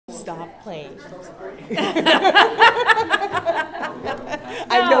Stop playing.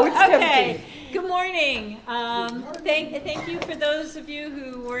 I know it's tempting. Good morning. Thank you for those of you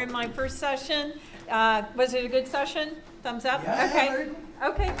who were in my first session. Was it a good session? Thumbs up? Yeah.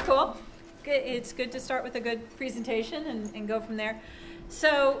 Okay, cool. Good. It's good to start with a good presentation and go from there.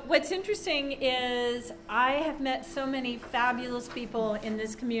 So what's interesting is I have met so many fabulous people in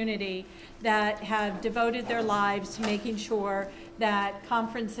this community that have devoted their lives to making sure that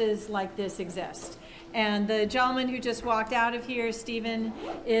conferences like this exist. And the gentleman who just walked out of here, Stephen,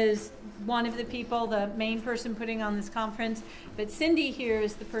 is one of the people, the main person putting on this conference. But Cindy here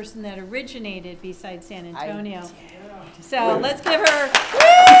is the person that originated BSides San Antonio. So let's give her.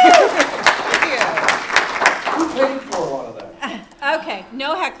 Who paid for a lot of that? Okay,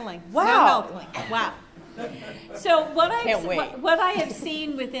 no heckling. Wow. No heckling. Wow. So what I have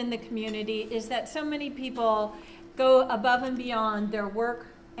seen within the community is that so many people go above and beyond their work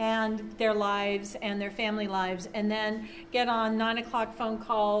and their lives and their family lives, and then get on 9 o'clock phone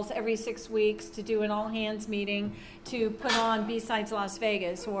calls every 6 weeks to do an all-hands meeting to put on BSides Las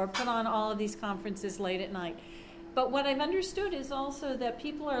Vegas or put on all of these conferences late at night. But what I've understood is also that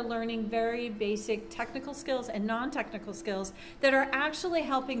people are learning very basic technical skills and non-technical skills that are actually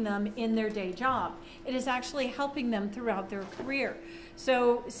helping them in their day job. It is actually helping them throughout their career.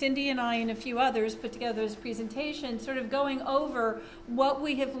 So Cindy and I and a few others put together this presentation sort of going over what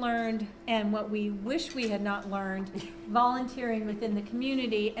we have learned and what we wish we had not learned volunteering within the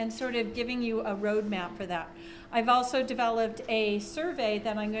community, and sort of giving you a roadmap for that. I've also developed a survey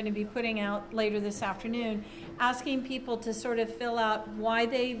that I'm going to be putting out later this afternoon, asking people to sort of fill out why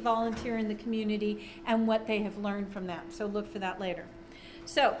they volunteer in the community and what they have learned from that. So look for that later.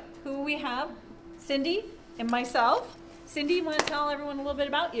 So who we have? Cindy and myself. Cindy, you want to tell everyone a little bit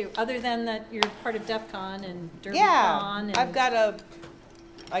about you, other than that you're part of DEF CON and DerbyCon? Yeah,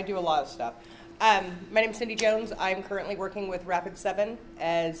 I do a lot of stuff. My name's Cindy Jones. I'm currently working with Rapid7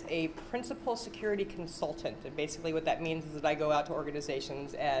 as a principal security consultant. And basically what that means is that I go out to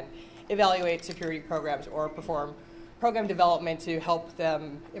organizations and evaluate security programs or perform program development to help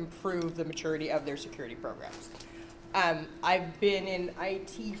them improve the maturity of their security programs. I've been in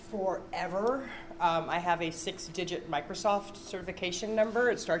IT forever. I have a 6-digit Microsoft certification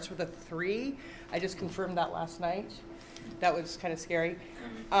number. It starts with a 3. I just confirmed that last night. That was kind of scary.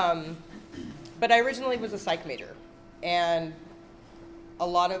 But I originally was a psych major, and a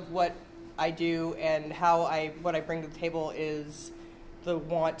lot of what I do and what I bring to the table is the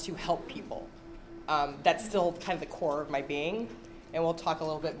want to help people. That's still kind of the core of my being, and we'll talk a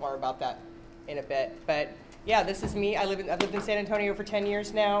little bit more about that in a bit. But yeah, this is me. I've lived in San Antonio for 10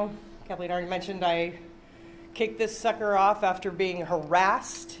 years now. Kathleen already mentioned I kicked this sucker off after being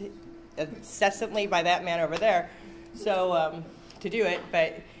harassed incessantly by that man over there. So to do it,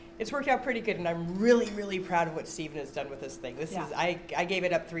 but it's worked out pretty good, and I'm really, really proud of what Stephen has done with this thing. I gave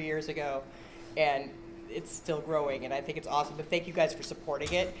it up 3 years ago, and it's still growing, and I think it's awesome. But thank you guys for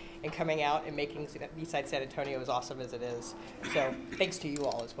supporting it and coming out and making BSides San Antonio as awesome as it is. So thanks to you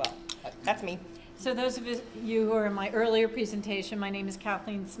all as well. That's me. So those of you who are in my earlier presentation, my name is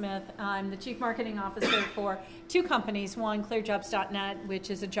Kathleen Smith. I'm the Chief Marketing Officer for 2 companies. One, clearjobs.net,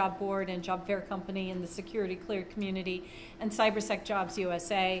 which is a job board and job fair company in the security cleared community, and CyberSec Jobs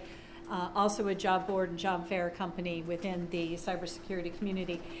USA, also a job board and job fair company within the cybersecurity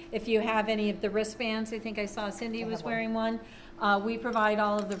community. If you have any of the wristbands, I think I saw Cindy was wearing one. We provide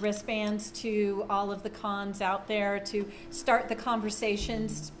all of the wristbands to all of the cons out there to start the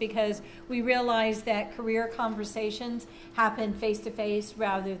conversations, because we realize that career conversations happen face-to-face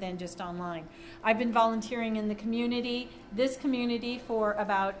rather than just online. I've been volunteering in the community, this community, for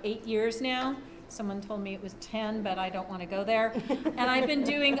about 8 years now. Someone told me it was 10, but I don't want to go there. And I've been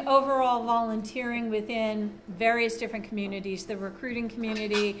doing overall volunteering within various different communities, the recruiting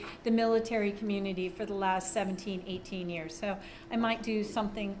community, the military community, for the last 17, 18 years. So I might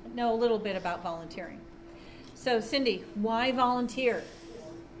know a little bit about volunteering. So Cindy, why volunteer?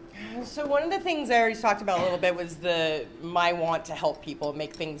 So one of the things I already talked about a little bit was my want to help people,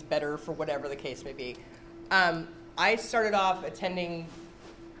 make things better for whatever the case may be. I started off attending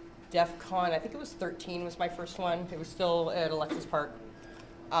DEF CON, I think it was 13 was my first one. It was still at Alexis Park.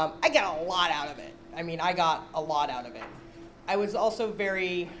 I got a lot out of it. I got a lot out of it. I was also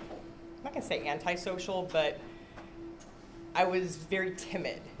very, I'm not gonna say antisocial, but I was very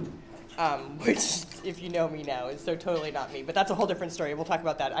timid, which, if you know me now, is so totally not me. But that's a whole different story. We'll talk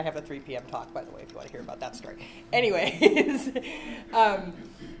about that. I have a 3 p.m. talk, by the way, if you want to hear about that story. Anyways,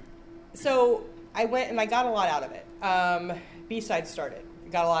 so I went and I got a lot out of it. BSides started.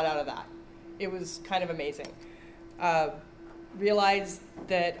 Got a lot out of that. It was kind of amazing. realized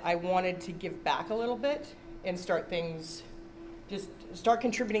that I wanted to give back a little bit and start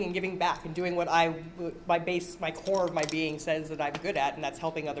contributing and giving back and doing what my core of my being says that I'm good at, and that's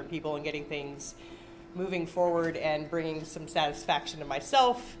helping other people and getting things moving forward and bringing some satisfaction to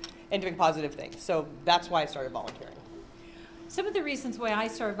myself and doing positive things. So that's why I started volunteering. Some of the reasons why I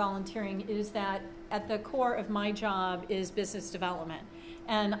started volunteering is that at the core of my job is business development.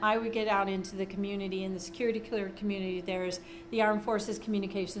 And I would get out into the community, in the security cleared community. There's the Armed Forces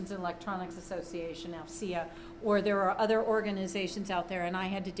Communications and Electronics Association, AFCEA, or there are other organizations out there, and I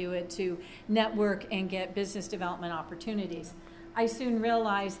had to do it to network and get business development opportunities. I soon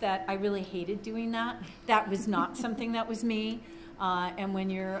realized that I really hated doing that. That was not something that was me. And when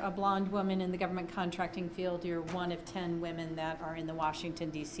you're a blonde woman in the government contracting field, you're one of 10 women that are in the Washington,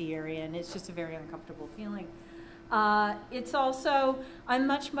 D.C. area, and it's just a very uncomfortable feeling. It's also, I'm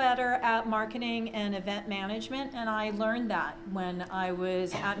much better at marketing and event management, and I learned that when I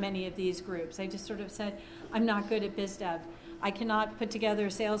was at many of these groups. I just sort of said, I'm not good at biz dev. I cannot put together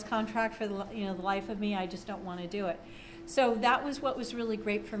a sales contract for the life of me. I just don't want to do it. So that was what was really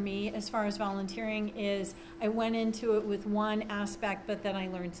great for me as far as volunteering is I went into it with one aspect, but then I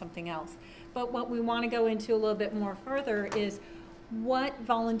learned something else. But what we want to go into a little bit more further is what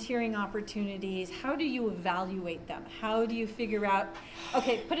volunteering opportunities, how do you evaluate them? How do you figure out,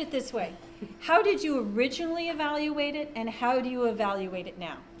 okay, put it this way. How did you originally evaluate it, and how do you evaluate it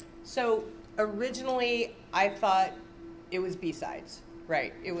now? So originally I thought it was BSides,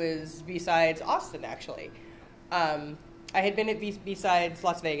 right? It was BSides Austin, actually. I had been at BSides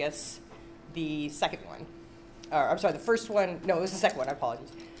Las Vegas, the second one. I'm sorry, the first one, no, it was the second one, I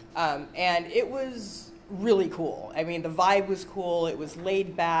apologize. And it was really cool. I mean, the vibe was cool. It was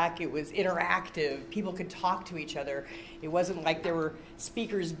laid back. It was interactive. People could talk to each other. It wasn't like there were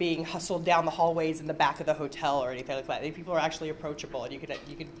speakers being hustled down the hallways in the back of the hotel or anything like that. People were actually approachable, and you could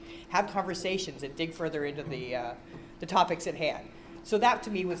have conversations and dig further into the topics at hand. So that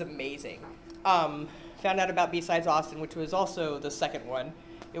to me was amazing. Found out about BSides Austin, which was also the second one.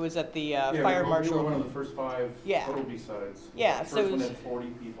 It was at the fire marshal. We were one of the first 5 total BSides. Yeah, the so first it was one had 40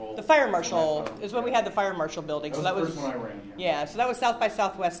 people. The fire marshal is when we had the fire marshal building. That was the first one I ran. Yeah, so that was South by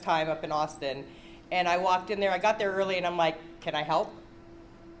Southwest time up in Austin, and I walked in there. I got there early, and I'm like, "Can I help?"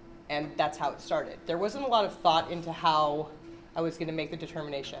 And that's how it started. There wasn't a lot of thought into how I was going to make the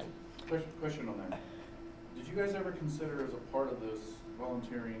determination. Question on that: did you guys ever consider as a part of this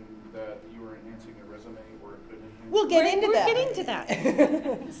volunteering that you were enhancing your resume or it could enhance? We'll get into that. We're getting to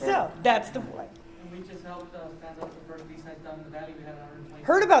that. So that's the point. And we just helped stand up the first BSides down in the valley. We had 120.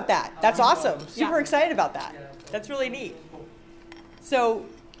 Heard about that. That's awesome. Yeah. Super excited about that. Yeah, That's really neat. So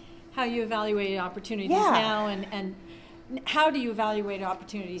How you evaluate opportunities now, and how do you evaluate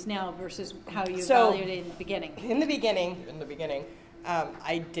opportunities now versus how you evaluated in the beginning? In the beginning,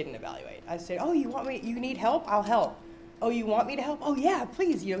 I didn't evaluate. I said, "Oh, you need help? I'll help. Oh, you want me to help? Oh, yeah,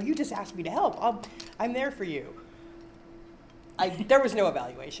 please. You just asked me to help. I'm there for you." There was no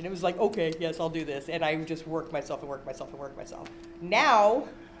evaluation. It was like, okay, yes, I'll do this, and I just work myself. Now,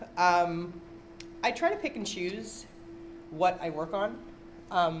 I try to pick and choose what I work on.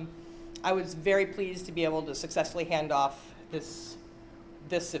 I was very pleased to be able to successfully hand off this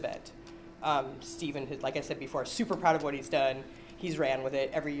event. Stephen, like I said before, super proud of what he's done. He's ran with it.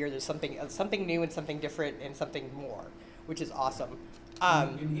 Every year there's something new and something different and something more, which is awesome.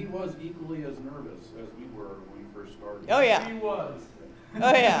 And he was equally as nervous as we were when we first started. Oh yeah. He was.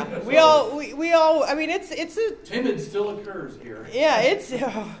 Oh yeah. We all. I mean, it's a. Timid still occurs here. Yeah,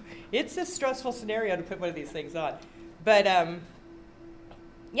 it's a stressful scenario to put one of these things on, but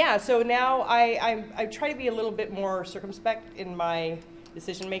yeah. So now I try to be a little bit more circumspect in my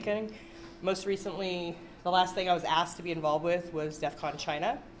decision making. Most recently, the last thing I was asked to be involved with was DEF CON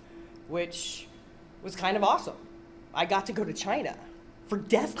China, which was kind of awesome. I got to go to China for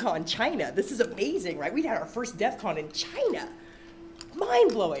DEF CON China. This is amazing, right? We had our first DEF CON in China.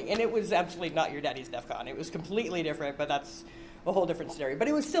 Mind-blowing. And it was absolutely not your daddy's DEF CON. It was completely different, but that's a whole different scenario. But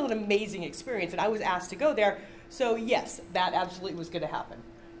it was still an amazing experience, and I was asked to go there. So yes, that absolutely was going to happen.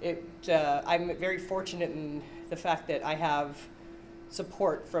 I'm very fortunate in the fact that I have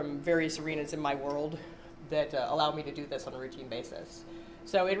support from various arenas in my world that allow me to do this on a routine basis.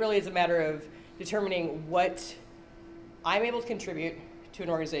 So it really is a matter of determining what I'm able to contribute to an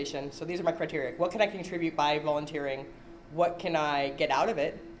organization. So these are my criteria. What can I contribute by volunteering? What can I get out of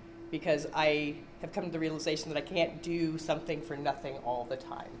it? Because I have come to the realization that I can't do something for nothing all the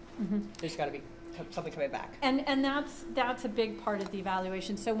time. Mm-hmm. There's got to be something coming back. And that's a big part of the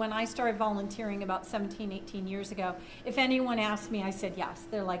evaluation. So when I started volunteering about 17, 18 years ago, if anyone asked me, I said yes.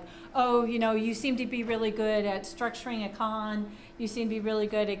 They're like, oh, you know, you seem to be really good at structuring a con. You seem to be really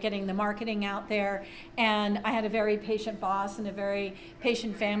good at getting the marketing out there. And I had a very patient boss and a very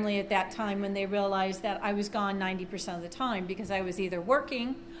patient family at that time when they realized that I was gone 90% of the time because I was either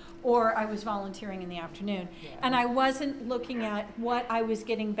working or I was volunteering in the afternoon. Yeah. And I wasn't looking at what I was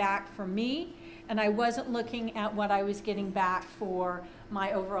getting back for me, and I wasn't looking at what I was getting back for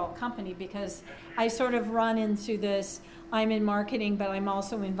my overall company, because I sort of run into this, I'm in marketing, but I'm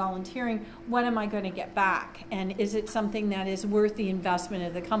also in volunteering. What am I going to get back? And is it something that is worth the investment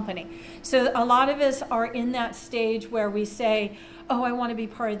of the company? So a lot of us are in that stage where we say, oh, I want to be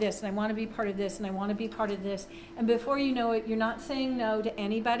part of this, and I want to be part of this, and I want to be part of this. And before you know it, you're not saying no to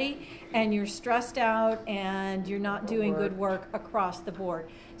anybody, and you're stressed out, and you're not doing good work across the board.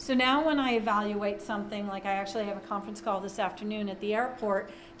 So now when I evaluate something, like I actually have a conference call this afternoon at the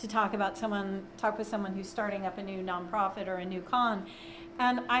airport to talk with someone who's starting up a new nonprofit or a new con,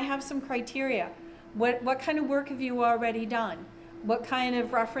 and I have some criteria. What kind of work have you already done? What kind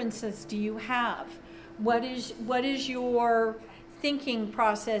of references do you have? What is your thinking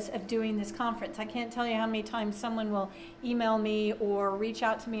process of doing this conference? I can't tell you how many times someone will email me or reach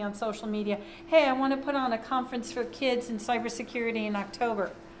out to me on social media, hey, I want to put on a conference for kids in cybersecurity in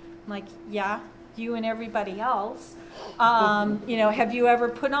October. I'm like, yeah, you and everybody else. You know, have you ever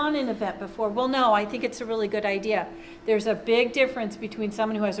put on an event before? Well, no, I think it's a really good idea. There's a big difference between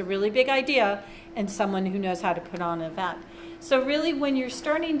someone who has a really big idea and someone who knows how to put on an event. So really, when you're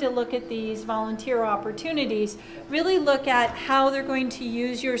starting to look at these volunteer opportunities, really look at how they're going to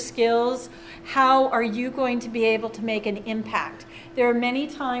use your skills. How are you going to be able to make an impact? There are many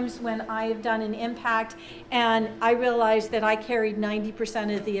times when I have done an impact and I realized that I carried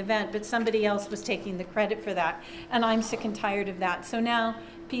 90% of the event, but somebody else was taking the credit for that. And I'm sick and tired of that. So now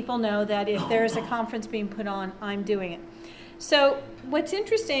people know that if there's a conference being put on, I'm doing it. So what's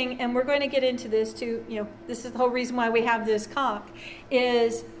interesting, and we're going to get into this too, you know, this is the whole reason why we have this talk,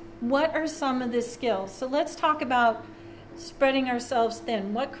 is what are some of the skills? So let's talk about spreading ourselves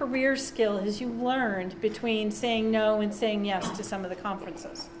thin. What career skill has you learned between saying no and saying yes to some of the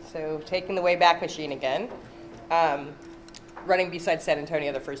conferences? So taking the Wayback Machine again, running BSides San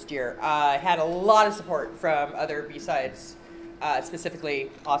Antonio the first year, I had a lot of support from other BSides, specifically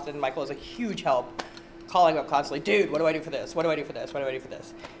Austin. Michael is a huge help. Calling up constantly, dude, what do I do for this? What do I do for this? What do I do for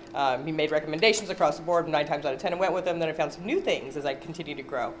this? He made recommendations across the board 9 times out of 10 and went with them. Then I found some new things as I continued to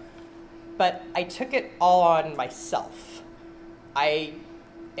grow. But I took it all on myself. I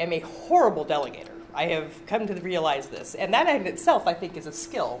am a horrible delegator. I have come to realize this. And that in itself, I think, is a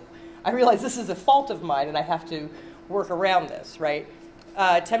skill. I realize this is a fault of mine and I have to work around this, right?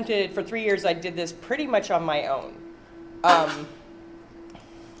 Attempted for 3 years, I did this pretty much on my own.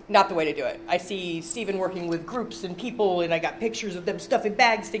 Not the way to do it. I see Stephen working with groups and people, and I got pictures of them stuffing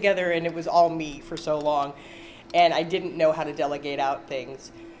bags together, and it was all me for so long. And I didn't know how to delegate out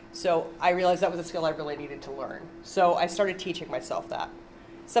things. So I realized that was a skill I really needed to learn. So I started teaching myself that.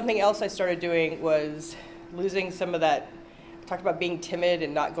 Something else I started doing was losing some of that, I talked about being timid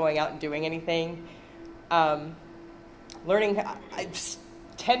and not going out and doing anything. Learning,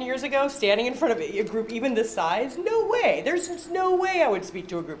 10 years ago, standing in front of a group even this size, no way. There's just no way I would speak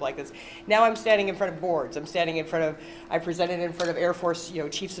to a group like this. Now I'm standing in front of boards. I'm standing in front of, I presented in front of Air Force,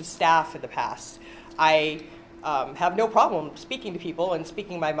 chiefs of staff in the past. I have no problem speaking to people and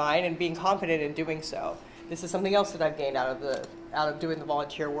speaking my mind and being confident in doing so. This is something else that I've gained out of doing the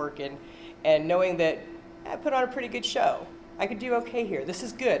volunteer work and knowing that I put on a pretty good show. I could do okay here. This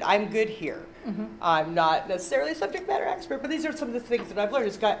is good. I'm good here. Mm-hmm. I'm not necessarily a subject matter expert, but these are some of the things that I've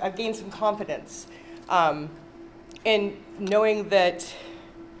learned. I've gained some confidence in knowing that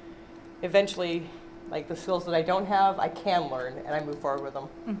eventually, like the skills that I don't have, I can learn, and I move forward with them.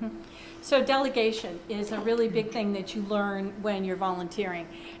 Mm-hmm. So delegation is a really big thing that you learn when you're volunteering.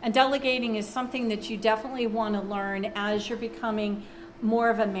 And delegating is something that you definitely want to learn as you're becoming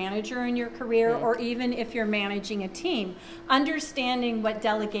more of a manager in your career, or even if you're managing a team, understanding what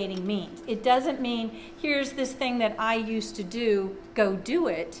delegating means. It doesn't mean, here's this thing that I used to do, go do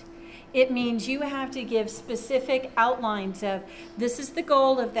it. It means you have to give specific outlines of, this is the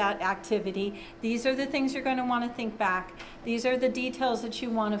goal of that activity, these are the things you're going to want to think back, these are the details that you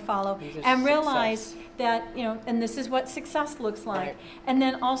want to follow, and realize that, and this is what success looks like. Right. And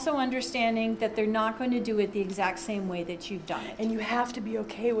then also understanding that they're not going to do it the exact same way that you've done it. And you have to be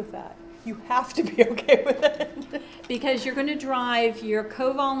okay with that. You have to be okay with it. Because you're going to drive your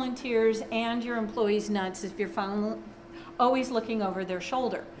co-volunteers and your employees nuts if you're always looking over their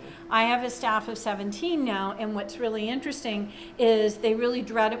shoulder. I have a staff of 17 now, and what's really interesting is they really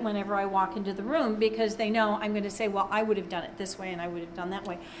dread it whenever I walk into the room, because they know I'm going to say, well, I would have done it this way and I would have done that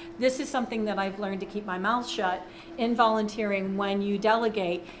way. This is something that I've learned to keep my mouth shut in volunteering. When you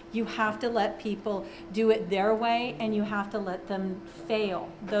delegate, you have to let people do it their way, and you have to let them fail.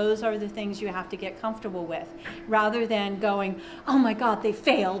 Those are the things you have to get comfortable with, rather than going, oh my God, they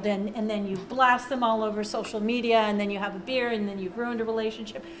failed, and then you blast them all over social media, and then you have a beer, and then you've ruined a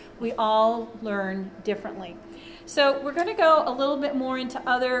relationship. We all learn differently. So we're going to go a little bit more into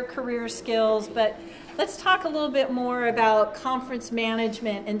other career skills, but let's talk a little bit more about conference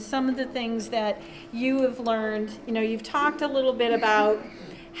management and some of the things that you have learned. You know, you've talked a little bit about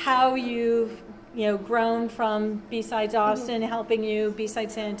how you've grown from BSides Austin, helping you,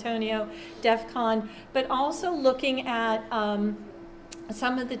 BSides San Antonio, DEF CON, but also looking at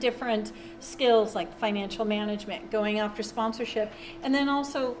some of the different skills like financial management, going after sponsorship, and then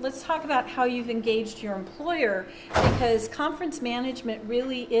also let's talk about how you've engaged your employer, because conference management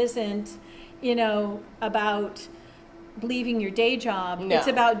really isn't, about leaving your day job. No. It's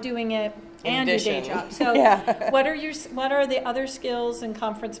about doing it and your day job. So yeah. What are the other skills in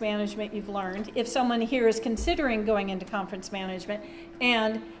conference management you've learned, if someone here is considering going into conference management,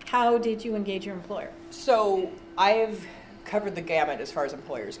 and how did you engage your employer? So I've covered the gamut as far as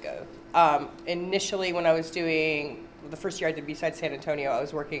employers go. Initially, when I was doing the first year I did BSides San Antonio, I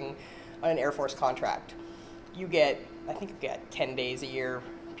was working on an Air Force contract. I think you get 10 days a year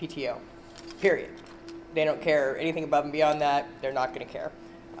PTO, period. They don't care anything above and beyond that. They're not going to care.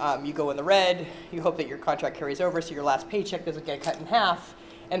 You go in the red, you hope that your contract carries over so your last paycheck doesn't get cut in half,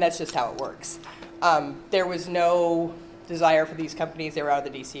 and that's just how it works. There was no desire for these companies. They were out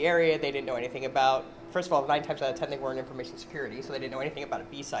of the DC area. They didn't know anything about, first of all, 9 times out of 10 they were in information security, so they didn't know anything about a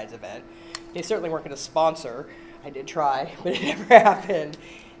BSides event. They certainly weren't going to sponsor. I did try, but it never happened.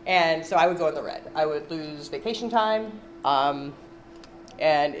 And so I would go in the red. I would lose vacation time,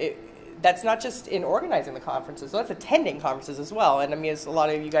 and that's not just in organizing the conferences, that's attending conferences as well. And I mean, as a lot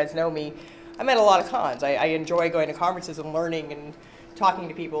of you guys know me, I'm at a lot of cons. I enjoy going to conferences and learning and talking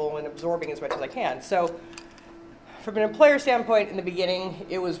to people and absorbing as much as I can. So from an employer standpoint, in the beginning,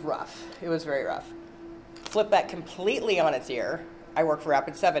 it was rough. It was very rough. Flip that completely on its ear. I work for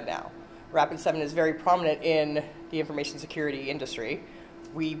Rapid7 now. Rapid7 is very prominent in the information security industry.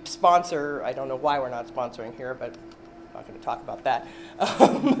 We sponsor, I don't know why we're not sponsoring here, but I'm not going to talk about that.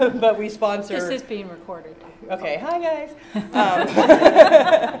 But we sponsor. This is being recorded. Okay, hi guys.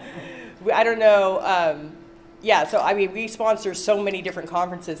 I don't know. Yeah, so I mean, we sponsor so many different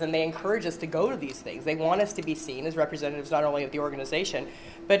conferences, and they encourage us to go to these things. They want us to be seen as representatives not only of the organization,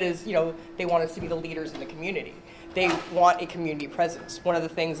 but as, they want us to be the leaders in the community. They want a community presence. One of the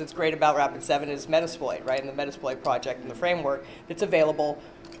things that's great about Rapid7 is Metasploit, right? And the Metasploit project and the framework that's available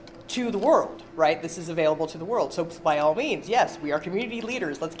to the world, right? This is available to the world. So by all means, yes, we are community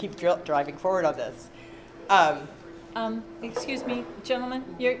leaders. Let's keep driving forward on this. Excuse me, gentlemen,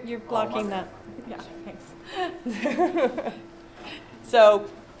 you're blocking that. Yeah, thanks. So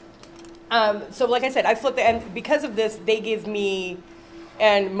like I said, I flipped and because of this, they give me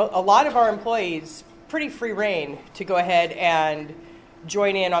and a lot of our employees pretty free reign to go ahead and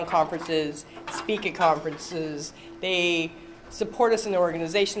join in on conferences, speak at conferences. They support us in the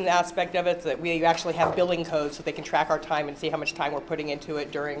organization aspect of it, so that we actually have billing codes so they can track our time and see how much time we're putting into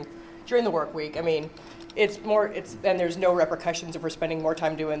it during the work week. I mean, and there's no repercussions if we're spending more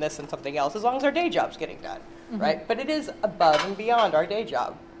time doing this than something else, as long as our day job's getting done, right? But it is above and beyond our day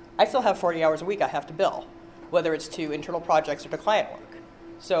job. I still have 40 hours a week I have to bill, whether it's to internal projects or to client work.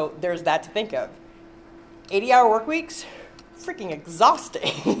 So there's that to think of. 80-hour work weeks, freaking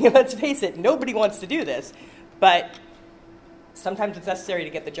exhausting. Let's face it, nobody wants to do this, but sometimes it's necessary to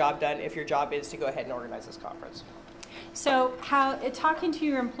get the job done if your job is to go ahead and organize this conference. So talking to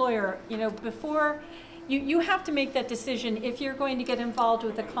your employer, before you have to make that decision if you're going to get involved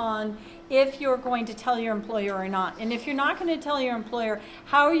with a con, if you're going to tell your employer or not. And if you're not going to tell your employer,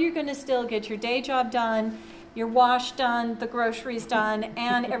 how are you going to still get your day job done, your wash done, the groceries done,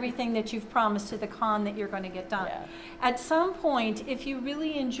 and everything that you've promised to the con that you're going to get done? Yeah. At some point, if you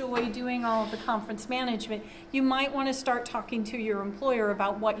really enjoy doing all of the conference management, you might want to start talking to your employer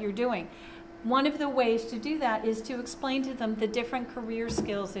about what you're doing. One of the ways to do that is to explain to them the different career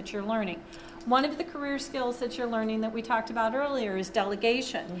skills that you're learning. One of the career skills that you're learning that we talked about earlier is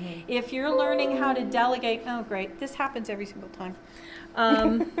delegation. Mm-hmm. If you're learning how to delegate, oh great, this happens every single time.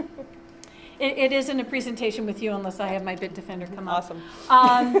 It isn't a presentation with you unless I have my bid defender come up.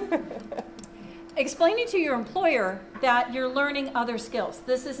 Awesome. Explaining to your employer that you're learning other skills.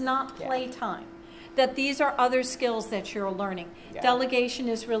 This is not playtime. that these are other skills that you're learning. Yeah. Delegation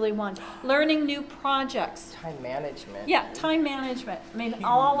is really one. Learning new projects. Time management. Yeah, time management. I mean,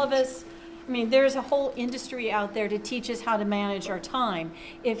 all of us, I mean, there's a whole industry out there to teach us how to manage our time.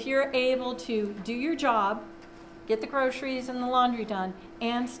 If you're able to do your job, get the groceries and the laundry done,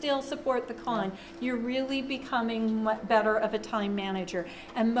 and still support the con, you're really becoming better of a time manager.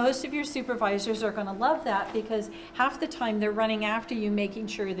 And most of your supervisors are going to love that, because half the time they're running after you, making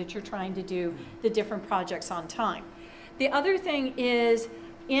sure that you're trying to do the different projects on time. The other thing is,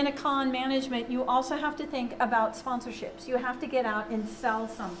 in a con management, you also have to think about sponsorships. You have to get out and sell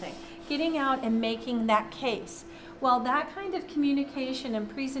something. Getting out and making that case. Well, that kind of communication and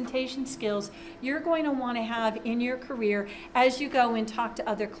presentation skills you're going to want to have in your career as you go and talk to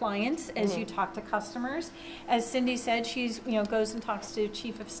other clients, as you talk to customers. As Cindy said, she's, goes and talks to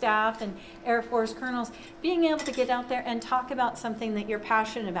chief of staff and Air Force colonels. Being able to get out there and talk about something that you're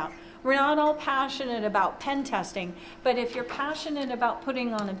passionate about. We're not all passionate about pen testing, but if you're passionate about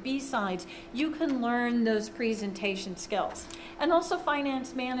putting on a BSides, you can learn those presentation skills. And also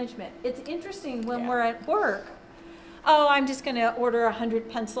finance management. It's interesting when we're at work, oh, I'm just going to order 100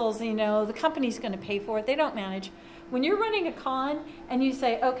 pencils, the company's going to pay for it. They don't manage. When you're running a con and you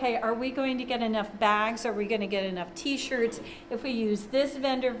say, okay, are we going to get enough bags? Are we going to get enough t-shirts? If we use this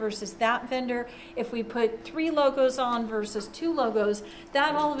vendor versus that vendor, if we put 3 logos on versus 2 logos,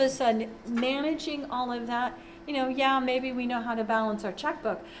 that all of a sudden, managing all of that, yeah, maybe we know how to balance our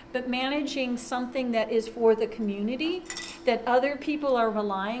checkbook, but managing something that is for the community, that other people are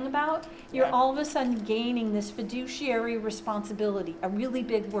relying about, you're all of a sudden gaining this fiduciary responsibility, a really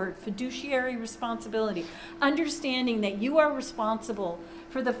big word, fiduciary responsibility, understanding that you are responsible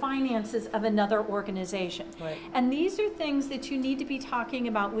for the finances of another organization. Right. And these are things that you need to be talking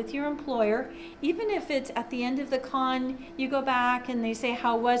about with your employer, even if it's at the end of the con, you go back and they say,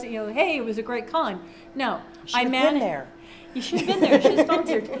 how was it? Hey, it was a great con. No, I managed. There. You should have been there. She's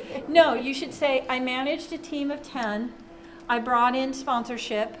sponsored. No, you should say, I managed a team of 10. I brought in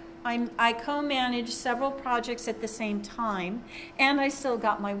sponsorship. I co-managed several projects at the same time, and I still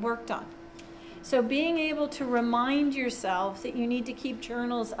got my work done. So being able to remind yourself that you need to keep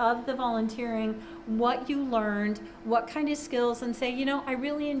journals of the volunteering, what you learned, what kind of skills, and say, I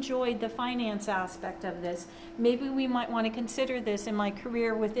really enjoyed the finance aspect of this. Maybe we might want to consider this in my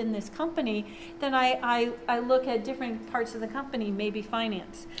career within this company. Then I look at different parts of the company, maybe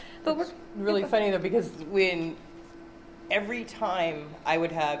finance. But it's really funny though, because when every time I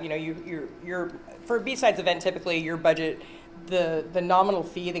would have, your for a BSides event, typically your budget, the nominal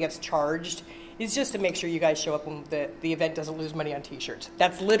fee that gets charged is just to make sure you guys show up when the event doesn't lose money on t-shirts.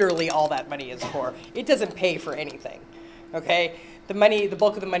 That's literally all that money is for. It doesn't pay for anything, okay? The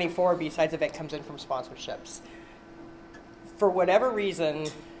bulk of the money for a BSides event comes in from sponsorships. For whatever reason,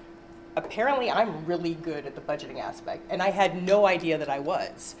 apparently I'm really good at the budgeting aspect, and I had no idea that I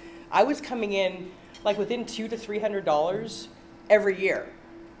was. I was coming in like within $200 to $300 every year.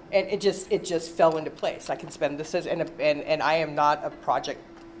 And it just fell into place. I can spend this and I am not a project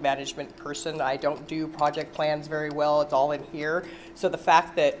management person. I don't do project plans very well. It's all in here. So the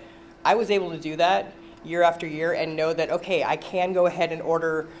fact that I was able to do that year after year and know that, okay, I can go ahead and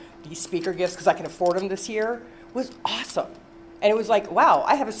order these speaker gifts because I can afford them this year was awesome. And it was like, wow,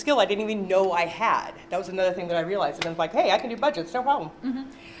 I have a skill I didn't even know I had. That was another thing that I realized. And I was like, hey, I can do budgets, no problem. Mm-hmm.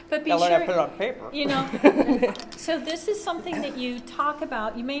 But be I'll sure, learn how to put it on paper. So this is something that you talk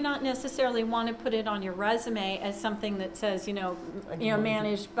about. You may not necessarily want to put it on your resume as something that says,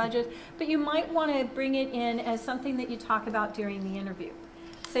 managed budget, but you might want to bring it in as something that you talk about during the interview.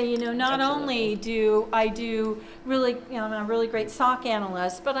 Say, not only do I do really, I'm a really great SOC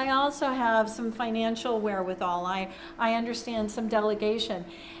analyst, but I also have some financial wherewithal. I understand some delegation.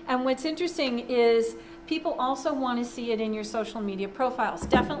 And what's interesting is people also want to see it in your social media profiles.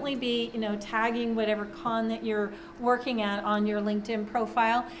 Definitely be, tagging whatever con that you're working at on your LinkedIn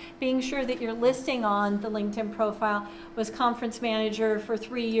profile. Being sure that your listing on the LinkedIn profile was conference manager for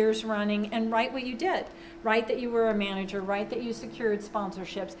 3 years running, and write what you did. Write that you were a manager, write that you secured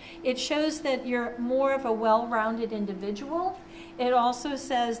sponsorships. It shows that you're more of a well-rounded individual. It also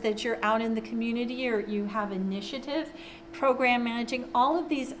says that you're out in the community, or you have initiative, program managing, all of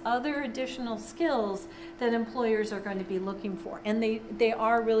these other additional skills that employers are going to be looking for. And they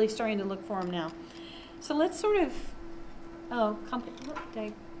are really starting to look for them now. So let's sort of,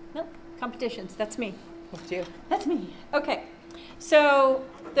 competitions, that's me. That's you. That's me. Okay. So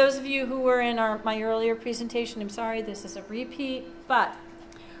those of you who were in my earlier presentation, I'm sorry, this is a repeat, but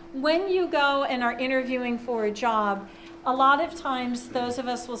when you go and are interviewing for a job, a lot of times those of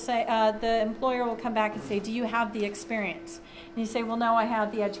us will say, the employer will come back and say, do you have the experience? And you say, well, no, I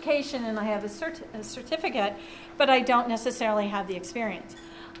have the education and I have a certificate, but I don't necessarily have the experience.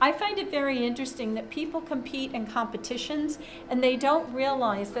 I find it very interesting that people compete in competitions and they don't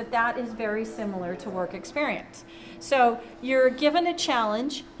realize that that is very similar to work experience. So you're given a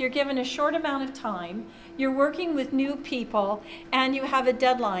challenge, you're given a short amount of time, you're working with new people, and you have a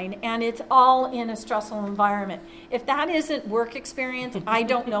deadline, and it's all in a stressful environment. If that isn't work experience, I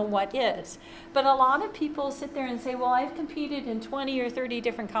don't know what is. But a lot of people sit there and say, well, I've competed in 20 or 30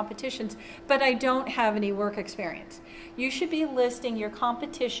 different competitions, but I don't have any work experience. You should be listing your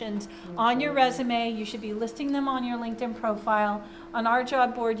competitions on your resume. You should be listing them on your LinkedIn profile. On our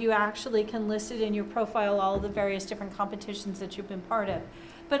job board, you actually can list it in your profile, all of the various different competitions that you've been part of.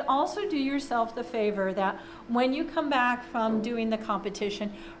 But also do yourself the favor that when you come back from doing the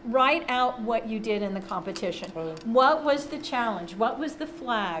competition, write out what you did in the competition. What was the challenge? What was the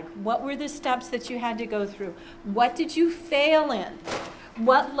flag? What were the steps that you had to go through? What did you fail in?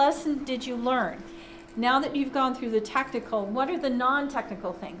 What lesson did you learn? Now that you've gone through the technical, what are the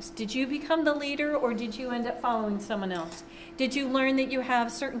non-technical things? Did you become the leader or did you end up following someone else? Did you learn that you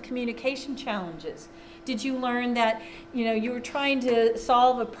have certain communication challenges? Did you learn that, you know, you were trying to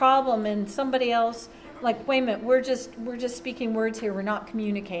solve a problem and somebody else, like, wait a minute, we're just speaking words here, we're not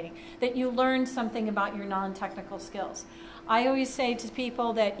communicating. That you learned something about your non-technical skills. I always say to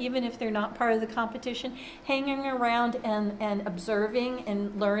people that even if they're not part of the competition, hanging around and observing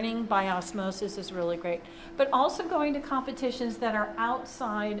and learning by osmosis is really great. But also going to competitions that are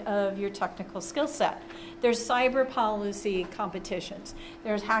outside of your technical skill set. There's cyber policy competitions.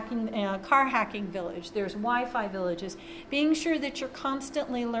 There's hacking, car hacking village. There's Wi-Fi villages. Being sure that you're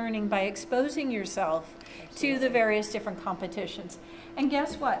constantly learning by exposing yourself to the various different competitions. And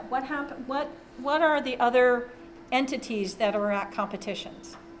guess what? What happened? What are the other entities that are at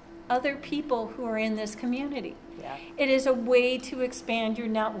competitions? Other people who are in this community. Yeah. It is a way to expand your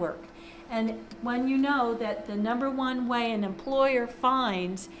network. And when you know that the #1 way an employer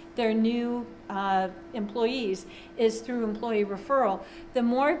finds their new employees is through employee referral, the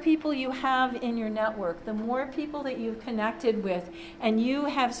more people you have in your network, the more people that you've connected with, and you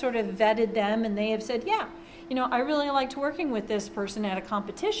have sort of vetted them and they have said, yeah, you know, I really liked working with this person at a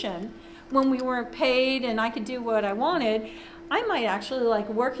competition when we weren't paid and I could do what I wanted. I might actually like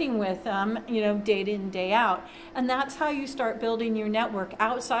working with them, you know, day in, day out. And that's how you start building your network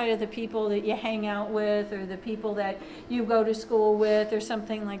outside of the people that you hang out with or the people that you go to school with or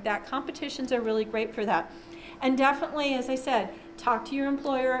something like that. Competitions are really great for that. And definitely, as I said, talk to your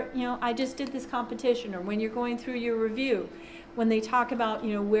employer, you know, I just did this competition, or when you're going through your review, when they talk about,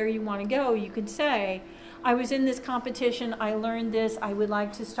 you know, where you want to go, you could say, I was in this competition, I learned this, I would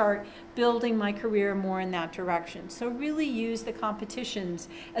like to start building my career more in that direction. So really use the competitions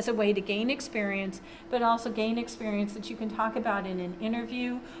as a way to gain experience, but also gain experience that you can talk about in an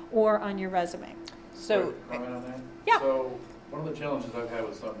interview or on your resume. So, comment on that? Yeah. So, one of the challenges I've had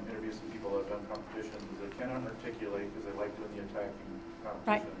with some interviews and people that have done competitions is they cannot articulate because they like doing the attacking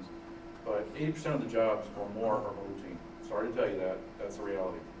competitions. Right. But 80% of the jobs or more are routine. Sorry to tell you that, that's the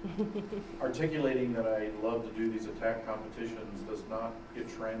reality. Articulating that I love to do these attack competitions does not get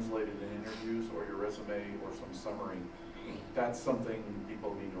translated in interviews or your resume or some summary. That's something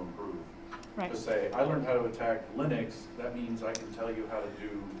people need to improve. Right. To say, I learned how to attack Linux, that means I can tell you how to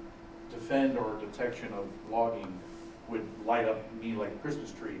do defend or detection of logging would light up me like a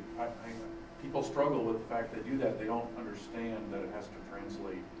Christmas tree. People struggle with the fact they do that. They don't understand that it has to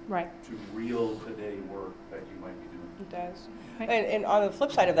translate to real today work that you might be doing. It does. Right. And on the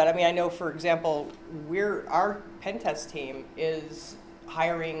flip side of that, I mean, I know, for example, our pen test team is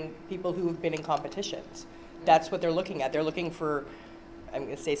hiring people who have been in competitions. That's what they're looking at. They're looking for, I'm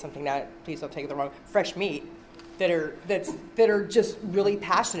going to say something now, please don't take it the wrong, fresh meat that are just really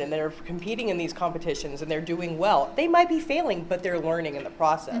passionate and that are competing in these competitions and they're doing well. They might be failing, but they're learning in the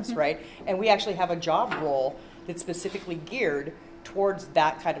process, right? And we actually have a job role that's specifically geared towards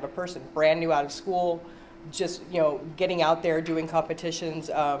that kind of a person, brand new out of school, just, you know, getting out there, doing competitions.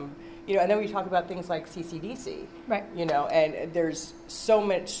 You know, and then we talk about things like CCDC, right? You know, and there's so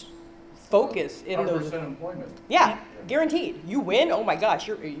much focus in those. 100% employment. Yeah, guaranteed. You win. Oh my gosh,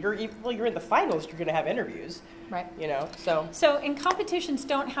 you're in the finals. You're going to have interviews. Right. You know, so in competitions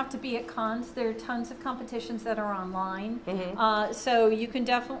don't have to be at cons. There are tons of competitions that are online. So you can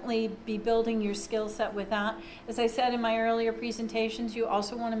definitely be building your skill set with that. As I said in my earlier presentations, you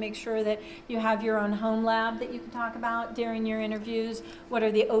also want to make sure that you have your own home lab that you can talk about during your interviews. What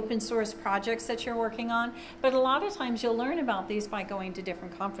are the open source projects that you're working on? But a lot of times you'll learn about these by going to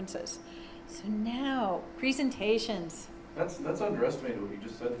different conferences. So now, presentations. That's underestimated what you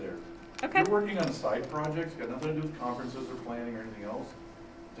just said there. Okay. You're working on side projects, got nothing to do with conferences or planning or anything else.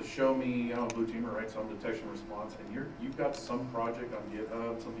 To show me, I'm a blue teamer, right? So I'm detection response, and you've got some project on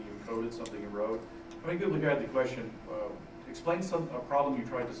GitHub, something you coded, something you wrote. I mean, good look at the question. Explain a problem you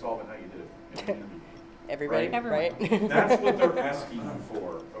tried to solve and how you did it. Everybody, right? That's what they're asking you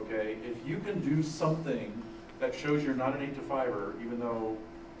for, okay? If you can do something that shows you're not an 8 to 5er, even though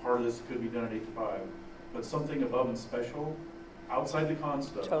part of this could be done at 8 to 5, but something above and special, outside the con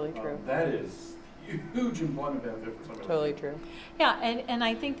stuff. Totally true. That is huge employment benefit for somebody. Totally true. Yeah, and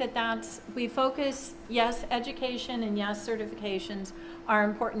I think we focus, yes, education and yes, certifications are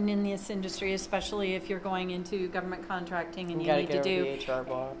important in this industry, especially if you're going into government contracting and you need to do the HR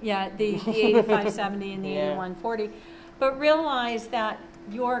block. Yeah, the 8570 and the 8140. But realize that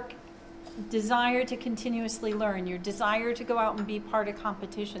your desire to continuously learn, your desire to go out and be part of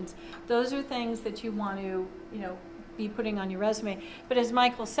competitions, those are things that you want to, be putting on your resume. But as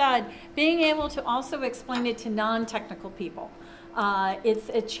Michael said, being able to also explain it to non-technical people. It's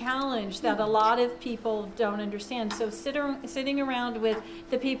a challenge that a lot of people don't understand. So sitting around with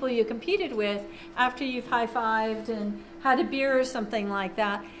the people you competed with after you've high-fived and had a beer or something like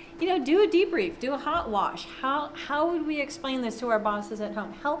that, do a debrief, do a hot wash. How would we explain this to our bosses at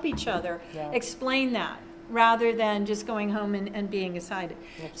home? Help each other explain that rather than just going home and being excited.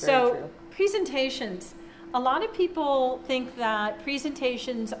 That's very true. Presentations. A lot of people think that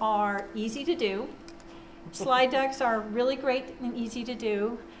presentations are easy to do. Slide decks are really great and easy to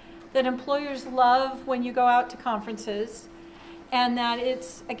do. That employers love when you go out to conferences. And that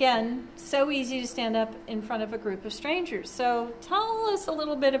it's, again, so easy to stand up in front of a group of strangers. So tell us a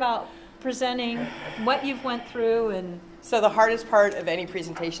little bit about presenting, what you've went through. And so the hardest part of any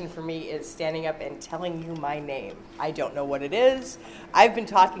presentation for me is standing up and telling you my name. I don't know what it is. I've been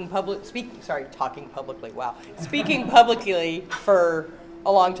speaking publicly, speaking publicly for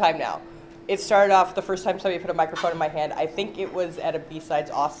a long time now. It started off the first time somebody put a microphone in my hand. I think it was at a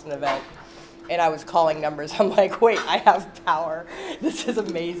BSides Austin event, and I was calling numbers. I'm like, wait, I have power. This is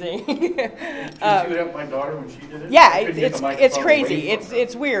amazing. Did you have my daughter when she did it? Yeah, it's crazy.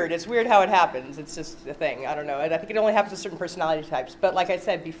 It's weird. It's weird how it happens. It's just a thing. I don't know. And I think it only happens to certain personality types. But like I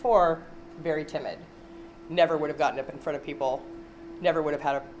said before, very timid. Never would have gotten up in front of people. Never would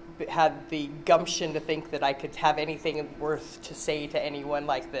have had the gumption to think that I could have anything worth to say to anyone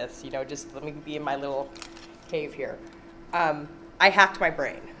like this. Just let me be in my little cave here. I hacked my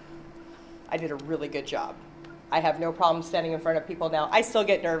brain. I did a really good job. I have no problem standing in front of people now. I still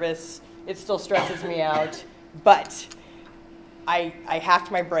get nervous. It still stresses me out. But I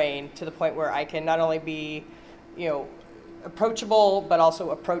hacked my brain to the point where I can not only be, approachable, but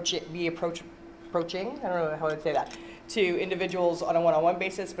also approaching. I don't know how to say that, to individuals on a one-on-one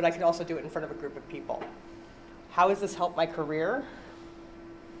basis, but I can also do it in front of a group of people. How has this helped my career?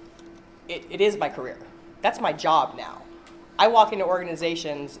 It is my career. That's my job now. I walk into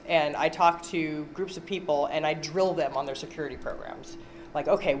organizations and I talk to groups of people and I drill them on their security programs. Like,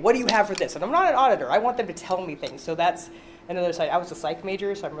 okay, what do you have for this? And I'm not an auditor. I want them to tell me things. So that's another side. I was a psych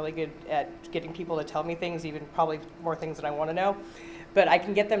major, so I'm really good at getting people to tell me things, even probably more things than I want to know. But I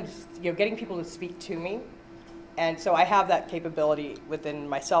can get them, getting people to speak to me. And so I have that capability within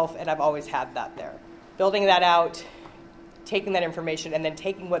myself, and I've always had that there. Building that out, taking that information, and then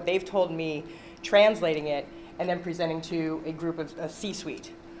taking what they've told me, translating it, and then presenting to a group of a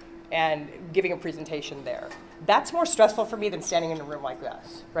C-suite and giving a presentation there. That's more stressful for me than standing in a room like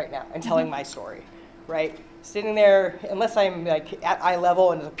this right now and telling my story, right? Sitting there, unless I'm like at eye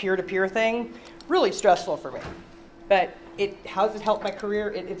level and it's a peer-to-peer thing, really stressful for me. But how does it help my career?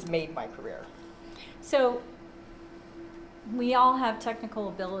 It's made my career. So we all have technical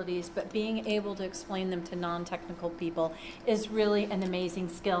abilities, but being able to explain them to non-technical people is really an amazing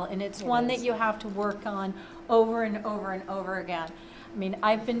skill, and it's one that you have to work on over and over and over again. I mean,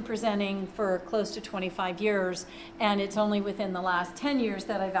 I've been presenting for close to 25 years, and it's only within the last 10 years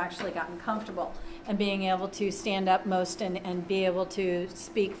that I've actually gotten comfortable and being able to stand up most and be able to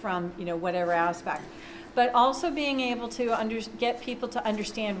speak from, whatever aspect. But also being able to get people to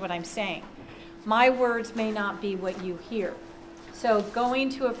understand what I'm saying. My words may not be what you hear. So going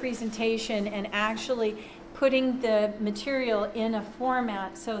to a presentation and actually putting the material in a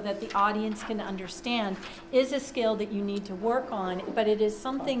format so that the audience can understand is a skill that you need to work on, but it is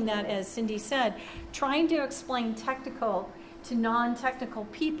something that, as Cindy said, trying to explain technical to non-technical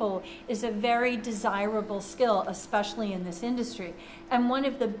people is a very desirable skill, especially in this industry. And one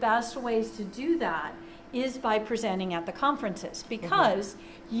of the best ways to do that is by presenting at the conferences, because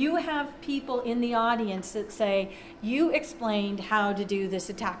you have people in the audience that say, you explained how to do this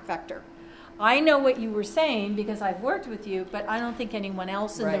attack vector. I know what you were saying because I've worked with you, but I don't think anyone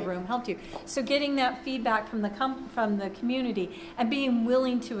else in the room helped you. So getting that feedback from the community and being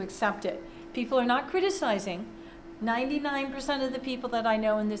willing to accept it. People are not criticizing. 99% of the people that I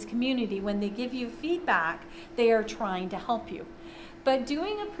know in this community, when they give you feedback, they are trying to help you. But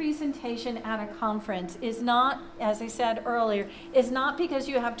doing a presentation at a conference is not, as I said earlier, is not because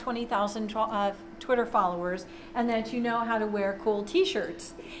you have 20,000 Twitter followers and that you know how to wear cool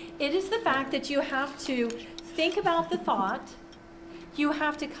t-shirts. It is the fact that you have to think about the thought, you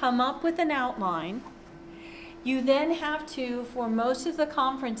have to come up with an outline, you then have to, for most of the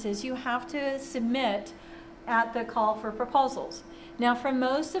conferences, you have to submit at the call for proposals. Now, for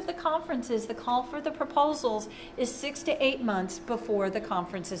most of the conferences, the call for the proposals is 6 to 8 months before the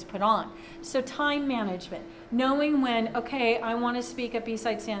conference is put on. So time management, knowing when, okay, I want to speak at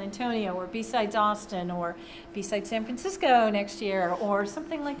BSides San Antonio or BSides Austin or BSides San Francisco next year or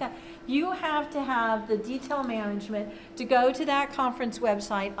something like that. You have to have the detail management to go to that conference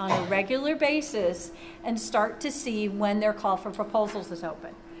website on a regular basis and start to see when their call for proposals is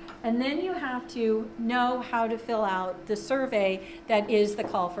open. And then you have to know how to fill out the survey that is the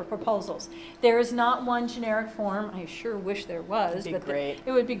call for proposals. There is not one generic form. I sure wish there was. It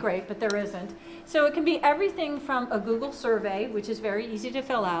would be great, but there isn't. So it can be everything from a Google survey, which is very easy to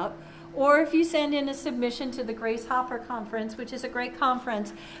fill out, or if you send in a submission to the Grace Hopper Conference, which is a great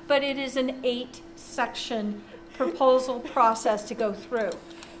conference, but it is an 8-section proposal process to go through.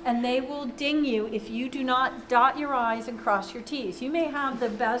 And they will ding you if you do not dot your I's and cross your T's. You may have the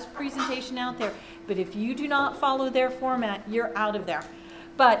best presentation out there, but if you do not follow their format, you're out of there.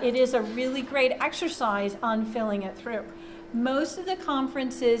 But it is a really great exercise on filling it through. Most of the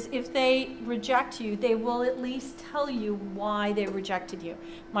conferences, if they reject you, they will at least tell you why they rejected you.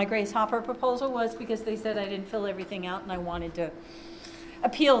 My Grace Hopper proposal was because they said I didn't fill everything out and I wanted to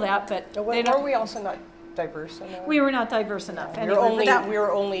appeal that, but Were we also not diverse enough? We were not diverse enough. We Anyway, we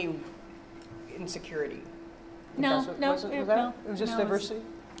were only in security. No, Was it just diversity?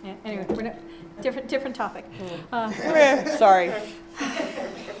 Yeah, anyway, we're not, different topic. Sorry.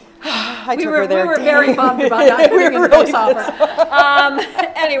 We were very bummed about that. We were really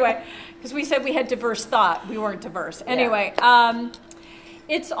anyway, because we said we had diverse thought. We weren't diverse. Anyway,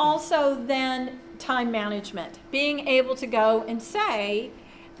 it's also then time management. Being able to go and say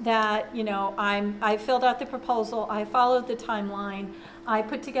that, you know, I filled out the proposal, I followed the timeline, I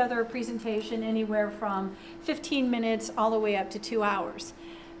put together a presentation anywhere from 15 minutes all the way up to 2 hours.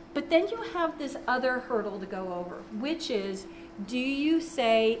 But then you have this other hurdle to go over, which is, do you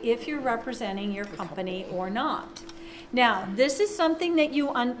say if you're representing your company or not? Now, this is something that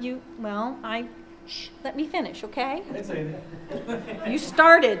let me finish, okay? You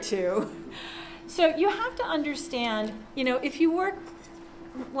started to. So you have to understand, you know, if you work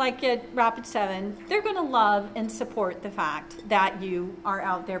like at Rapid 7, they're going to love and support the fact that you are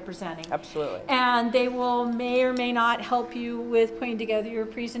out there presenting. Absolutely. And they may or may not help you with putting together your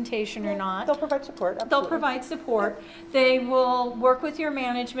presentation or not. They'll provide support. Absolutely. They'll provide support. They will work with your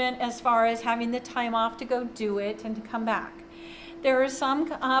management as far as having the time off to go do it and to come back. There are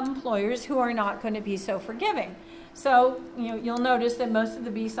some employers who are not going to be so forgiving. So, you know, you'll notice that most of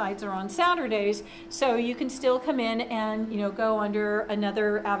the BSides are on Saturdays, so you can still come in and, you know, go under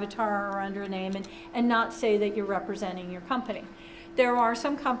another avatar or under a name and not say that you're representing your company. There are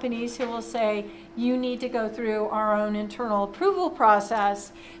some companies who will say you need to go through our own internal approval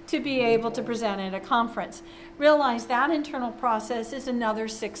process to be able to present at a conference. Realize that internal process is another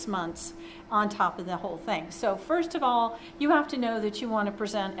 6 months on top of the whole thing. So first of all, you have to know that you want to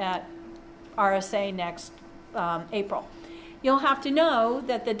present at RSA next April. You'll have to know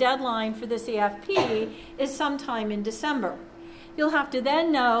that the deadline for the CFP is sometime in December. You'll have to then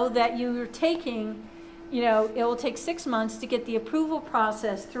know that you're taking, you know, it will take 6 months to get the approval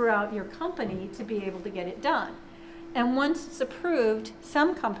process throughout your company to be able to get it done. And once it's approved,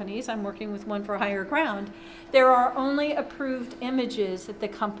 some companies, I'm working with one for Higher Ground, there are only approved images that the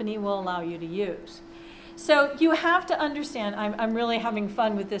company will allow you to use. So you have to understand, I'm really having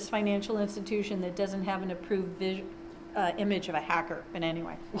fun with this financial institution that doesn't have an approved image of a hacker. But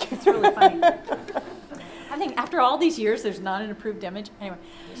anyway, it's really funny. I think after all these years, there's not an approved image. Anyway.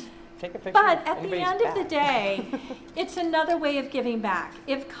 Take a picture. But at the end of the day, it's another way of giving back.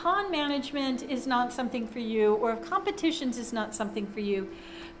 If con management is not something for you, or if competitions is not something for you,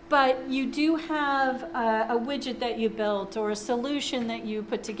 but you do have a widget that you built or a solution that you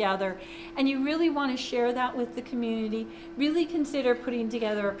put together, and you really want to share that with the community, really consider putting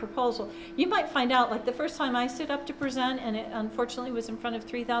together a proposal. You might find out, like the first time I stood up to present, and it unfortunately was in front of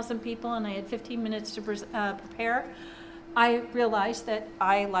 3,000 people, and I had 15 minutes to prepare. I realized that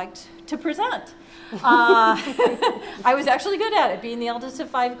I liked to present. I was actually good at it. Being the eldest of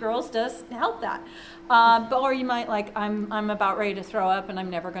 5 girls does help that. Or you might like, I'm about ready to throw up and I'm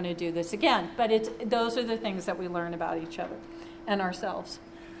never going to do this again. But those are the things that we learn about each other and ourselves.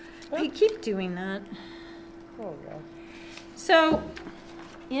 We keep doing that. Oh, yeah. So,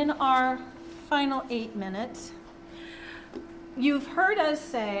 in our final 8 minutes, you've heard us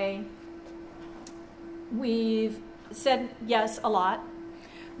say we've said yes a lot.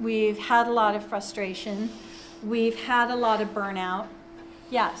 We've had a lot of frustration. We've had a lot of burnout.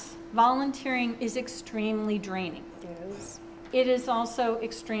 Yes, volunteering is extremely draining. It is. It is also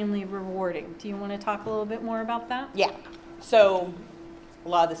extremely rewarding. Do you want to talk a little bit more about that? Yeah. So a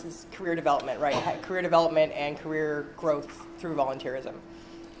lot of this is career development, right? Career development and career growth through volunteerism.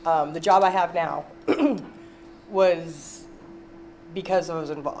 The job I have now was because I was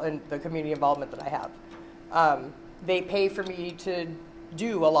involved in the community involvement that I have. They pay for me to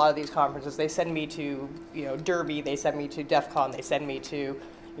do a lot of these conferences. They send me to, Derby. They send me to DEF CON. They send me to,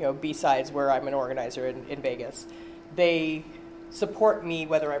 BSides, where I'm an organizer in Vegas. They support me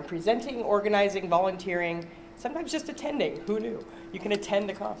whether I'm presenting, organizing, volunteering, sometimes just attending. Who knew? You can attend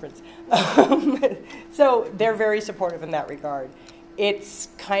a conference. So they're very supportive in that regard. It's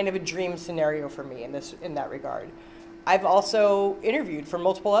kind of a dream scenario for me in that regard. I've also interviewed for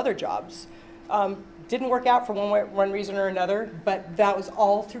multiple other jobs. Didn't work out for one reason or another, but that was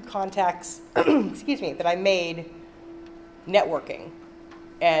all through contacts, excuse me, that I made networking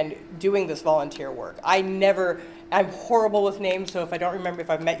and doing this volunteer work. I'm horrible with names, so if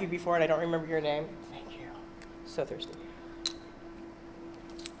I've met you before and I don't remember your name, thank you. So thirsty.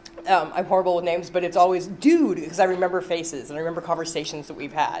 I'm horrible with names, but it's always dude, because I remember faces and I remember conversations that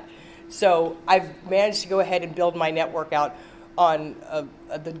we've had. So I've managed to go ahead and build my network out on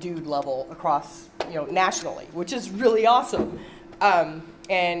the dude level across, nationally, which is really awesome.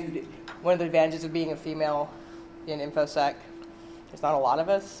 And one of the advantages of being a female in InfoSec, there's not a lot of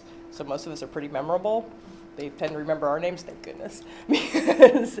us, so most of us are pretty memorable. They tend to remember our names, thank goodness.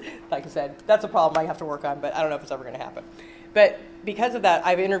 Because, like I said, that's a problem I have to work on, but I don't know if it's ever going to happen. But because of that,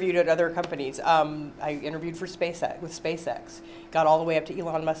 I've interviewed at other companies. I interviewed for SpaceX, got all the way up to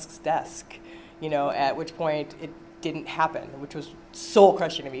Elon Musk's desk, at which point it didn't happen, which was soul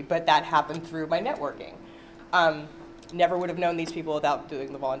crushing to me, but that happened through my networking. Never would have known these people without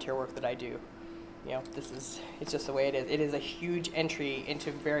doing the volunteer work that I do. It's just the way it is. It is a huge entry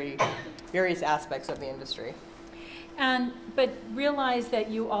into various aspects of the industry. But realize that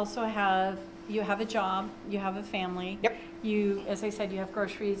you also have a job, you have a family. Yep. You, as I said, you have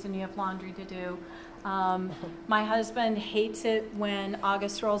groceries and you have laundry to do. My husband hates it when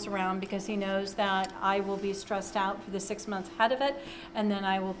August rolls around because he knows that I will be stressed out for the 6 months ahead of it, and then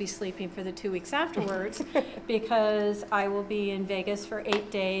I will be sleeping for the 2 weeks afterwards because I will be in Vegas for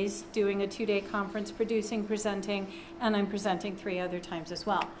 8 days doing a 2-day conference, producing, presenting, and I'm presenting 3 other times as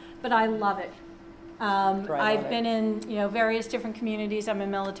well. But I love it. I've been in various different communities. I'm a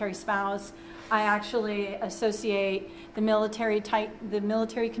military spouse. I actually associate the military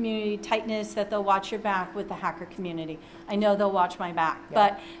community tightness that they'll watch your back with the hacker community. I know they'll watch my back, yeah.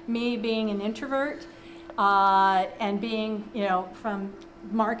 But me being an introvert and being from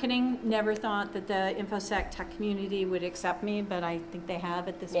marketing, never thought that the InfoSec tech community would accept me, but I think they have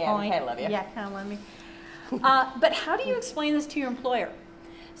at this point. Yeah, kind of love you. Yeah, kind of love me. But how do you explain this to your employer?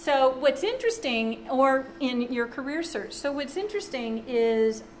 So what's interesting, or in your career search, so what's interesting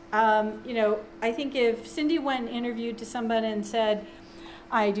is, I think if Cindy went and interviewed to somebody and said,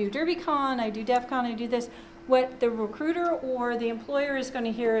 I do DerbyCon, I do DEF CON, I do this, what the recruiter or the employer is going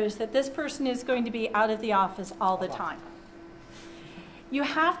to hear is that this person is going to be out of the office all the time. You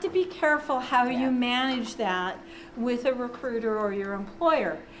have to be careful how you manage that with a recruiter or your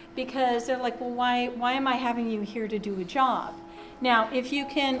employer, because they're like, well, why am I having you here to do a job? Now, if you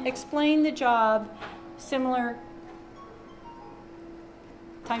can explain the job similar,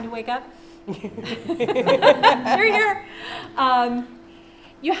 time to wake up? You're here.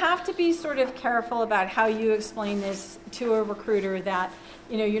 You have to be sort of careful about how you explain this to a recruiter that,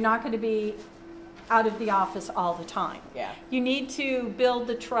 you're not going to be out of the office all the time. Yeah. You need to build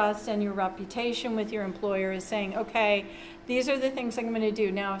the trust and your reputation with your employer is saying, okay, these are the things I'm going to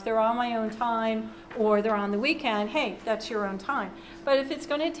do. Now, if they're on my own time or they're on the weekend, hey, that's your own time. But if it's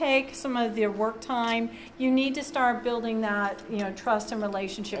going to take some of their work time, you need to start building that, trust and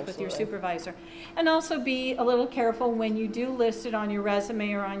relationship with your supervisor. And also be a little careful when you do list it on your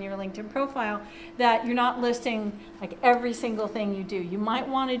resume or on your LinkedIn profile that you're not listing like every single thing you do. You might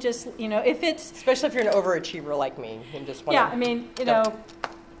want to just, if it's... Especially if you're an overachiever like me and just want to... Yeah,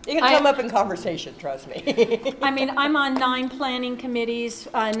 It can come up in conversation, trust me. I mean, I'm on 9 planning committees,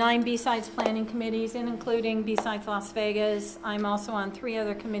 9 BSides planning committees, and including BSides Las Vegas. I'm also on 3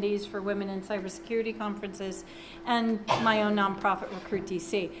 other committees for women in cybersecurity conferences and my own nonprofit, Recruit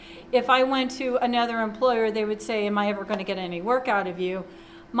DC. If I went to another employer, they would say, am I ever going to get any work out of you?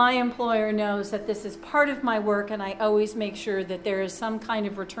 My employer knows that this is part of my work, and I always make sure that there is some kind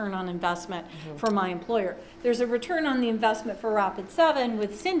of return on investment for my employer. There's a return on the investment for Rapid7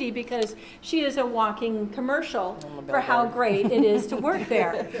 with Cindy because she is a walking commercial for how great it is to work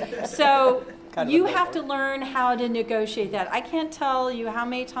there. So you have to learn how to negotiate that. I can't tell you how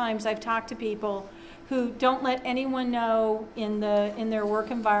many times I've talked to people who don't let anyone know in their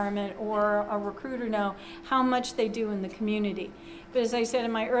work environment or a recruiter know how much they do in the community. But as I said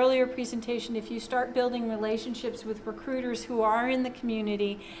in my earlier presentation, if you start building relationships with recruiters who are in the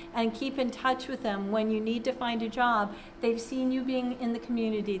community and keep in touch with them when you need to find a job, they've seen you being in the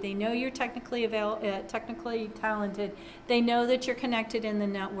community. They know you're technically talented. They know that you're connected in the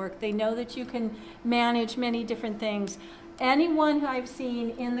network. They know that you can manage many different things. Anyone who I've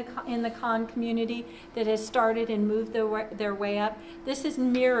seen in the con community that has started and moved their way up, this has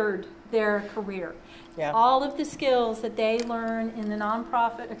mirrored their career. Yeah. All of the skills that they learn in the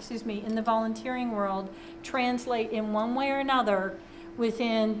in the volunteering world translate in one way or another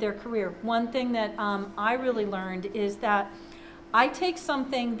within their career. One thing that I really learned is that I take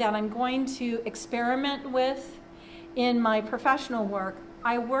something that I'm going to experiment with in my professional work,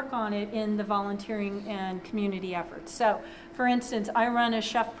 I work on it in the volunteering and community efforts. So, for instance, I run a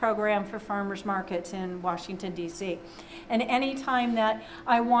chef program for farmers markets in Washington, D.C. And any time that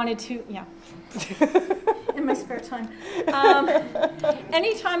I wanted to, in my spare time,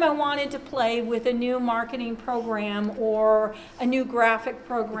 anytime I wanted to play with a new marketing program or a new graphic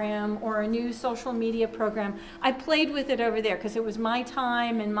program or a new social media program, I played with it over there because it was my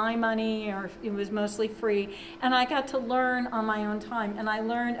time and my money, or it was mostly free, and I got to learn on my own time. And I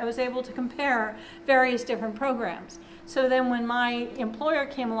was able to compare various different programs. So then when my employer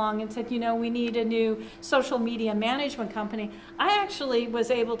came along and said, you know, we need a new social media management company, I actually was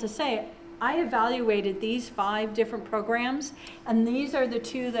able to say, I evaluated these 5 different programs, and these are the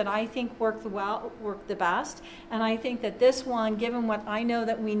 2 that I think work the best. And I think that this one, given what I know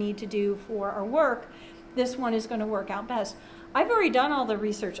that we need to do for our work, this one is going to work out best. I've already done all the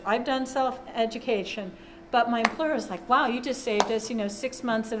research. I've done self-education. But my employer was like, wow, you just saved us, 6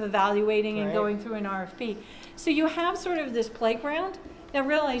 months of evaluating and going through an RFP. So you have sort of this playground. Now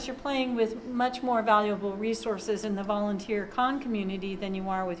realize you're playing with much more valuable resources in the volunteer con community than you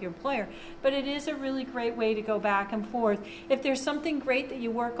are with your employer. But it is a really great way to go back and forth. If there's something great that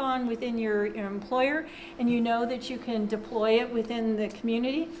you work on within your employer and you know that you can deploy it within the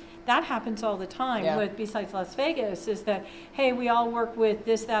community, that happens all the time with BSides Las Vegas, is that, hey, we all work with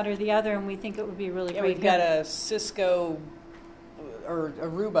this, that, or the other, and we think it would be really great. We've got a Cisco or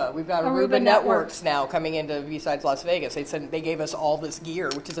Aruba. We've got Aruba networks now coming into BSides Las Vegas. They gave us all this gear,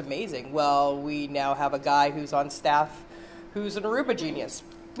 which is amazing. Well, we now have a guy who's on staff who's an Aruba genius,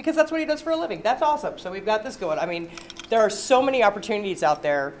 because that's what he does for a living. That's awesome. So we've got this going. I mean, there are so many opportunities out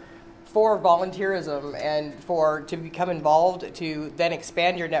there for volunteerism and to become involved, to then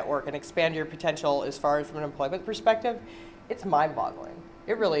expand your network and expand your potential as far as from an employment perspective. It's mind-boggling.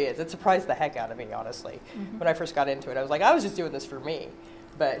 It really is. It surprised the heck out of me, honestly. When I first got into it, I was like, I was just doing this for me.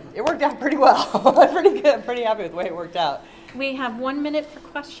 But it worked out pretty well. I'm pretty good. I'm pretty happy with the way it worked out. We have 1 minute for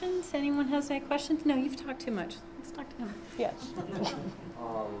questions. Anyone has any questions? No, you've talked too much. Let's talk to him. Yes.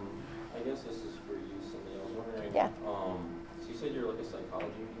 I guess this is for you, Cindy. I was wondering, so you said you're like a psychology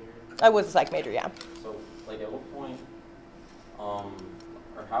major? I was a psych major, yeah. So, like, at what point, or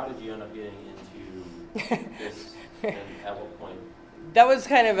how did you end up getting into this, and at what point? That was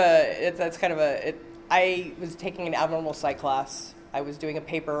kind of I was taking an abnormal psych class. I was doing a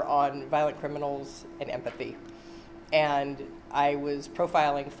paper on violent criminals and empathy. And I was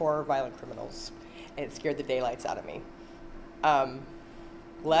profiling 4 violent criminals, and it scared the daylights out of me.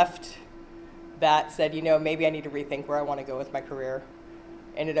 Left that, said, maybe I need to rethink where I want to go with my career.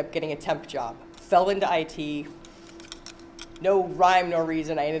 Ended up getting a temp job. Fell into IT. No rhyme, no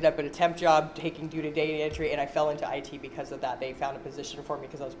reason. I ended up at a temp job taking data entry, and I fell into IT because of that. They found a position for me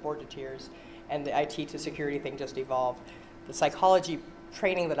because I was bored to tears, and the IT to security thing just evolved. The psychology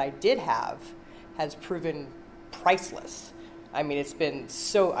training that I did have has proven priceless. I mean, it's been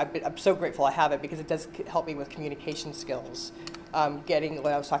I'm so grateful I have it, because it does help me with communication skills. When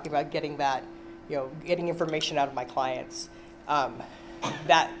I was talking about getting that, getting information out of my clients.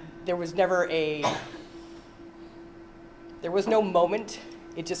 That there was no moment.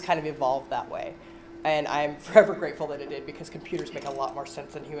 It just kind of evolved that way. And I'm forever grateful that it did, because computers make a lot more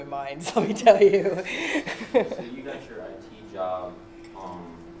sense than human minds, let me tell you. So you got your IT job,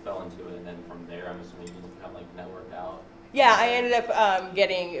 fell into it, and then from there, I'm assuming you kind of like networked out. Yeah, I ended up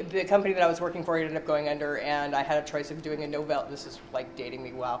getting, the company that I was working for ended up going under, and I had a choice of doing a Novell. This is like dating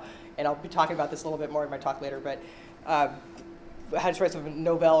me, wow. And I'll be talking about this a little bit more in my talk later, but I had a choice of a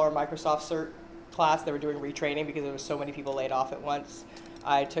Novell or Microsoft cert class. They were doing retraining because there was so many people laid off at once.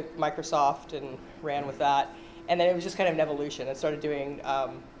 I took Microsoft and ran with that. And then it was just kind of an evolution. I started doing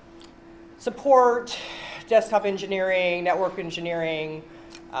support, desktop engineering, network engineering,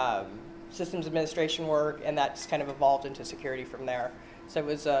 systems administration work, and that just kind of evolved into security from there. So it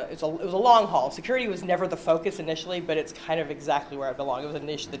was a long haul. Security was never the focus initially, but it's kind of exactly where I belong. It was a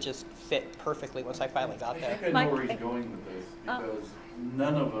niche that just fit perfectly once I finally got there. I think I know where he's going with this, because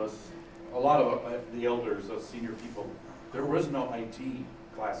none of us, a lot of the elders, senior people, there was no IT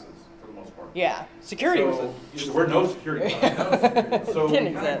classes for the most part. Yeah, security was there were no security classes. So we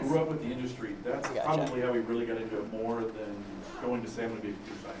Didn't kind of exist. grew up with the industry. That's probably how we really got into it more than going to say I'm going to be a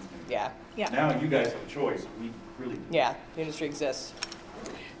computer science major. Yeah. Now you guys have a choice. We really do. Yeah, the industry exists.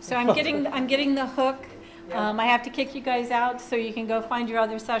 So I'm getting the hook. I have to kick you guys out so you can go find your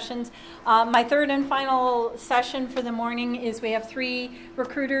other sessions. My third and final session for the morning is we have 3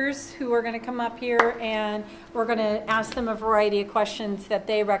 recruiters who are going to come up here, and we're going to ask them a variety of questions that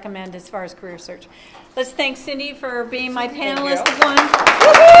they recommend as far as career search. Let's thank Cindy for being my panelist of one.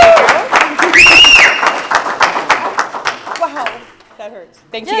 Wow, that hurts.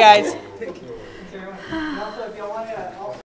 Thanks, you guys. Thank you very much. And also, if y'all want to